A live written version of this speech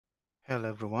Hello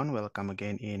everyone, welcome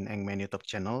again in Eng-Man YouTube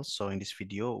channel. So in this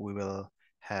video, we will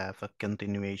have a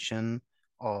continuation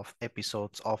of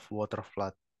episodes of water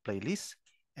flood playlist.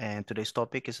 And today's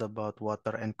topic is about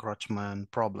water encroachment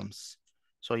problems.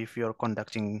 So if you're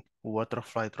conducting water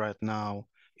flood right now,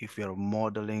 if you're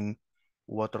modeling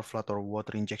water flood or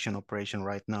water injection operation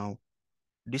right now,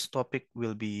 this topic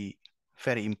will be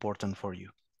very important for you.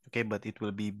 Okay, but it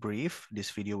will be brief.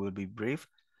 This video will be brief.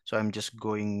 So I'm just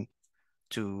going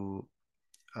to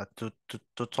to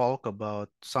talk about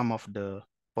some of the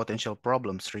potential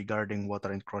problems regarding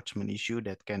water encroachment issue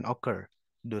that can occur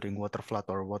during water flood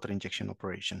or water injection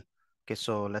operation. Okay,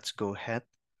 so let's go ahead.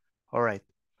 All right.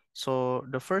 So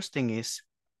the first thing is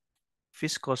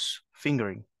viscous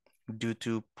fingering due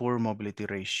to poor mobility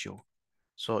ratio.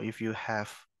 So if you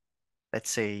have,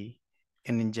 let's say,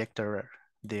 an injector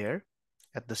there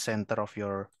at the center of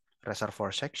your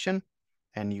reservoir section,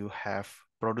 and you have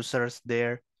producers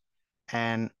there,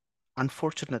 and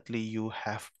unfortunately you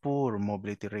have poor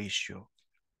mobility ratio.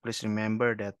 Please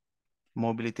remember that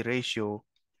mobility ratio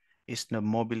is the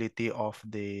mobility of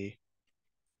the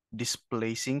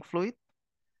displacing fluid.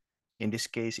 In this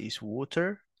case is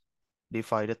water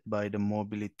divided by the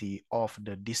mobility of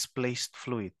the displaced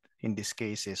fluid. In this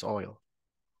case is oil.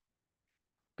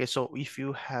 Okay, so if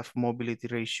you have mobility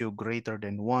ratio greater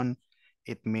than 1,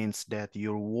 it means that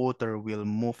your water will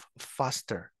move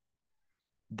faster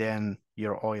than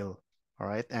your oil. All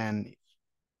right, and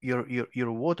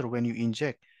your water, when you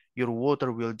inject, your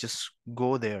water will just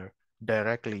go there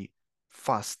directly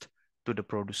fast to the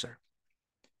producer.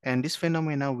 And this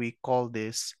phenomena, we call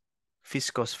this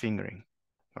viscous fingering.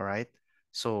 All right.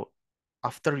 So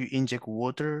after you inject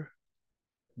water,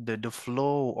 the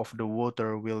flow of the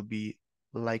water will be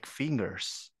like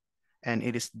fingers, and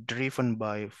it is driven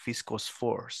by viscous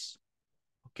force.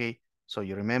 Okay. So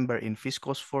you remember in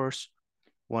viscous force,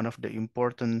 one of the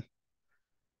important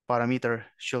parameter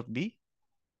should be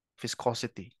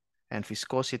viscosity, and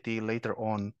viscosity later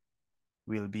on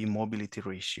will be mobility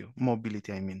ratio.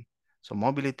 Mobility, I mean. So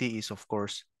mobility is, of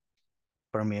course,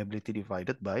 permeability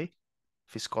divided by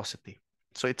viscosity.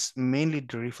 So it's mainly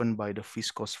driven by the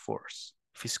viscous force,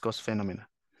 viscous phenomena.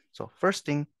 So first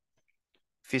thing,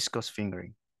 viscous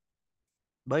fingering.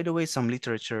 By the way, some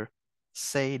literature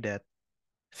say that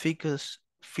viscous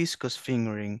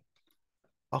fingering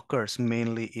occurs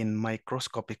mainly in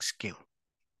microscopic scale,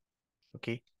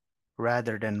 okay,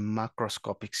 rather than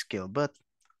macroscopic scale. But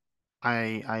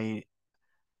I I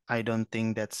I don't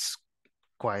think that's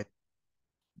quite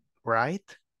right.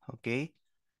 Okay.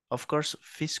 Of course,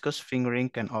 viscous fingering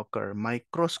can occur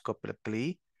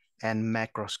microscopically and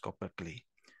macroscopically.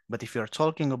 But if you're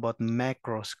talking about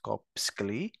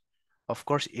macroscopically, of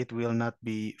course, it will not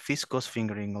be viscous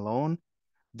fingering alone.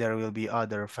 There will be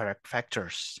other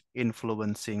factors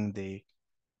influencing the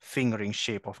fingering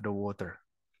shape of the water.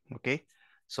 Okay,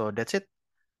 so that's it.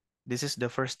 This is the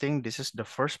first thing. This is the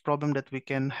first problem that we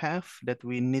can have, that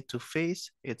we need to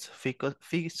face. It's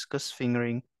viscous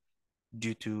fingering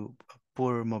due to a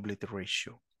poor mobility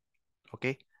ratio.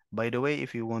 Okay. By the way,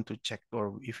 if you want to check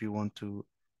or if you want to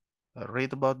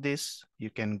read about this, you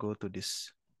can go to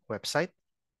this website.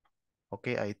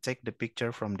 Okay, I take the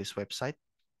picture from this website.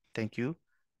 Thank you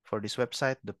for this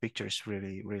website. The picture is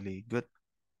really, really good.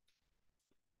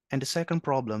 And the second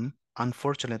problem,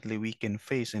 unfortunately, we can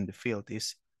face in the field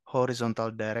is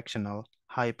horizontal directional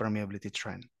high permeability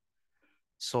trend.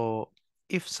 So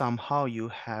if somehow you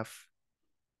have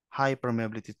high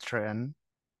permeability trend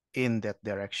in that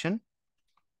direction,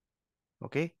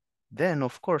 okay, then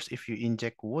of course, if you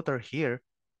inject water here,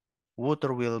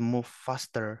 water will move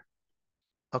faster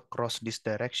across this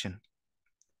direction.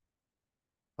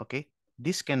 Okay,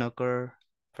 this can occur,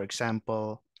 for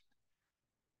example,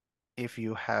 if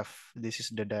you have, this is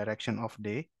the direction of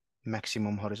the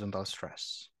maximum horizontal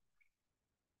stress.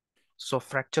 So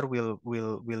fracture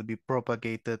will be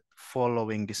propagated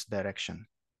following this direction.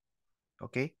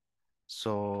 Okay,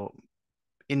 so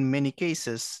in many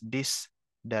cases, this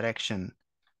direction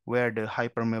where the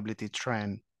hypermobility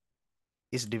trend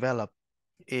is developed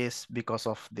is because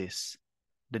of this,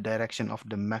 the direction of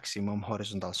the maximum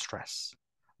horizontal stress.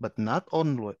 But not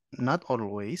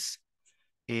always,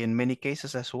 in many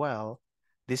cases as well,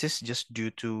 this is just due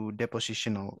to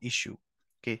depositional issue.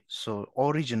 Okay, so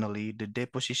originally the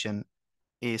deposition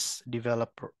is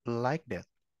developed like that.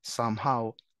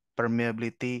 Somehow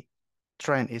permeability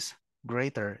trend is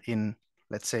greater in,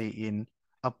 let's say, in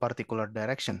a particular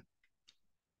direction,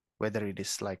 whether it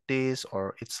is like this,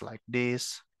 or it's like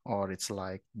this, or it's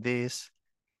like this,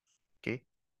 okay,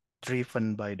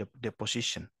 driven by the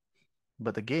deposition.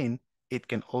 But again, it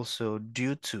can also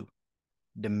due to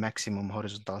the maximum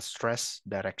horizontal stress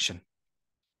direction.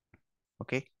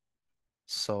 Okay,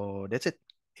 so that's it.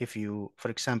 If you,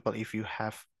 for example, if you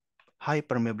have high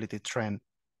permeability trend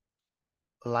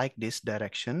like this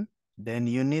direction, then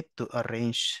you need to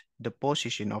arrange the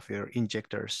position of your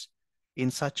injectors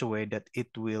in such a way that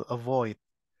it will avoid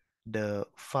the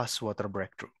fast water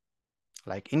breakthrough.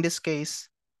 Like in this case,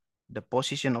 the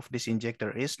position of this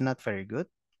injector is not very good.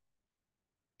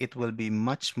 It will be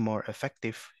much more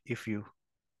effective if you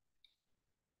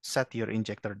set your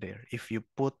injector there, if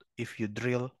you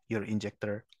drill your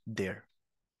injector there.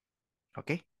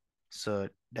 Okay, so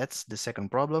that's the second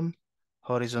problem,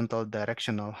 horizontal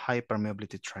directional high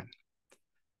permeability trend.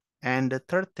 And the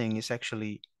third thing is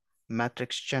actually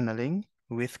matrix channeling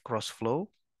with crossflow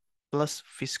plus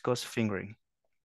viscous fingering.